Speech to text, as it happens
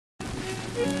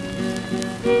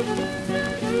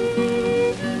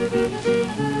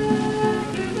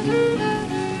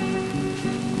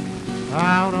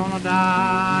Out on a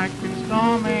dark and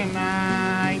stormy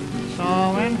night,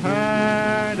 saw and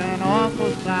heard an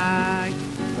awful sight.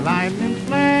 The lightning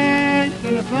flashed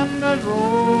and the thunders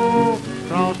rolled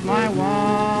across my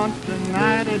once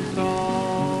benighted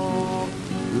soul.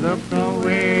 Looked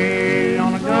away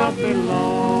on the gulf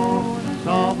below,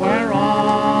 saw where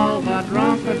all the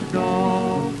drunkards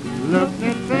go. Looked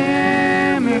at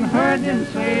them and heard them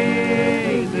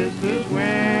say, this is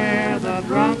where the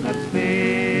drunkards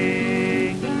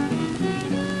stay.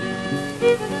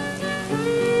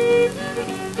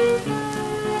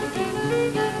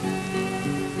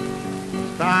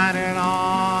 Started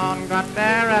on, got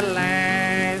there at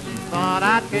last, thought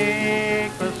I'd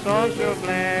take a social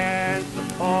glass,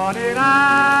 poured it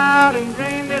out and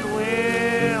drained it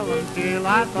well, until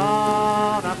I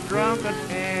thought I'd drunk as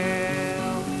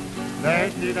hell.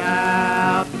 Dashed it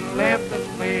out and left the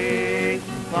place,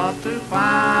 thought to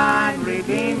find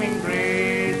redeeming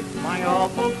grace. My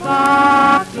awful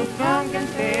thoughts of tongue can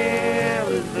tell,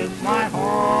 is this my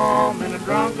home in a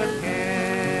drunkard's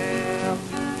hell?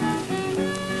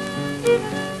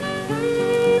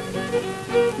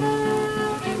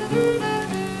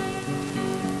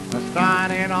 I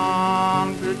started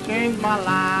on to change my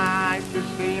life, to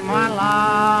see my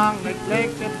long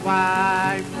neglected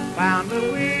wife. Found her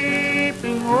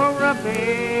weeping over a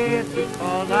bed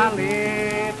because our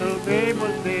little babe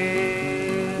was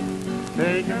dead.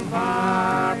 Taking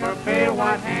her pale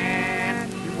white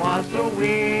hand, she was so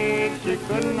weak she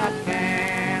could not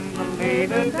stand. I laid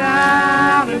her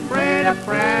down and prayed a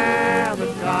prayer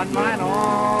that God might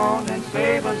own and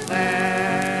save us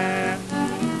there.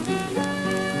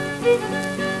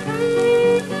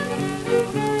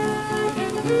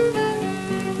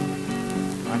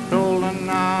 I told her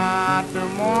not to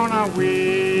mourn or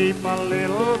weep, a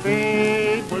little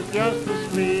babe was just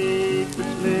asleep.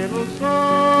 This little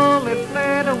soul had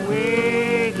fled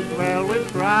away to dwell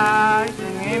with Christ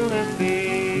in endless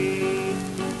day.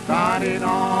 Started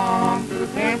on to the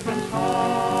temperance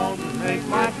hall to make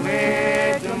my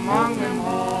pledge among them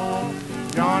all.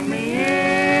 Join me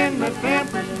in the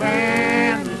temperance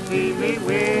band, receive me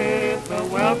with a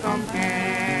welcome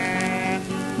hand.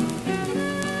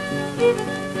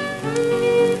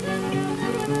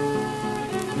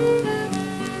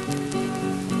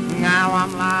 Now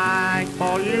I'm like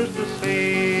Paul used to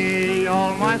say,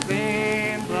 all my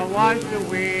sins are washed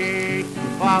away.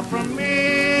 Far from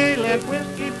me let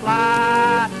whiskey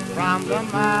fly, from the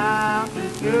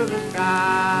mountains to the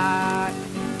sky.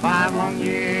 5 long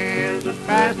years have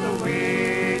passed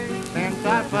away since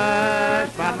I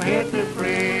first bowed my head to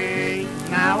pray.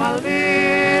 Now I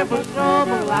live a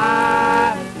sober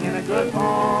life in a good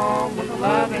home with a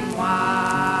loving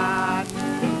wife.